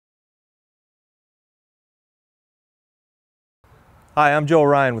Hi, I'm Joe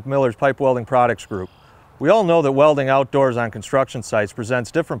Ryan with Miller's Pipe Welding Products Group. We all know that welding outdoors on construction sites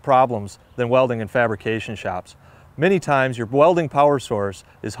presents different problems than welding in fabrication shops. Many times your welding power source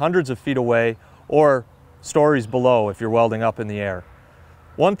is hundreds of feet away or stories below if you're welding up in the air.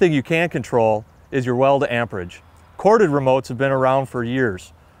 One thing you can control is your weld amperage. Corded remotes have been around for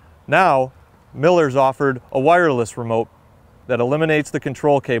years. Now, Miller's offered a wireless remote that eliminates the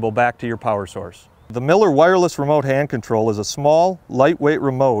control cable back to your power source. The Miller Wireless Remote Hand Control is a small, lightweight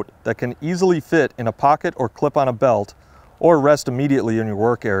remote that can easily fit in a pocket or clip on a belt or rest immediately in your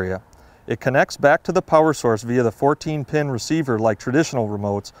work area. It connects back to the power source via the 14-pin receiver like traditional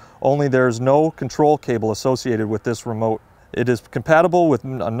remotes, only there is no control cable associated with this remote. It is compatible with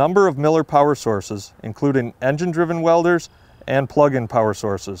a number of Miller power sources, including engine-driven welders and plug-in power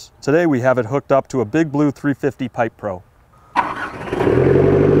sources. Today we have it hooked up to a Big Blue 350 Pipe Pro.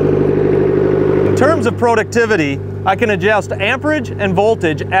 In terms of productivity, I can adjust amperage and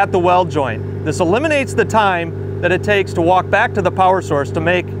voltage at the weld joint. This eliminates the time that it takes to walk back to the power source to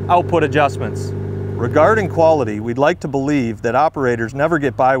make output adjustments. Regarding quality, we'd like to believe that operators never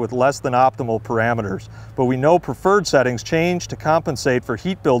get by with less than optimal parameters, but we know preferred settings change to compensate for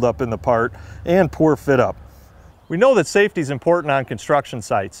heat buildup in the part and poor fit up. We know that safety is important on construction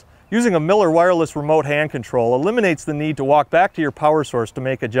sites. Using a Miller Wireless Remote Hand Control eliminates the need to walk back to your power source to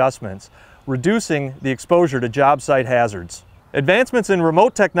make adjustments, reducing the exposure to job site hazards. Advancements in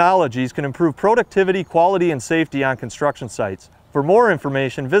remote technologies can improve productivity, quality, and safety on construction sites. For more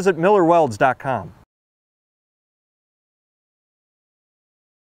information, visit millerwelds.com.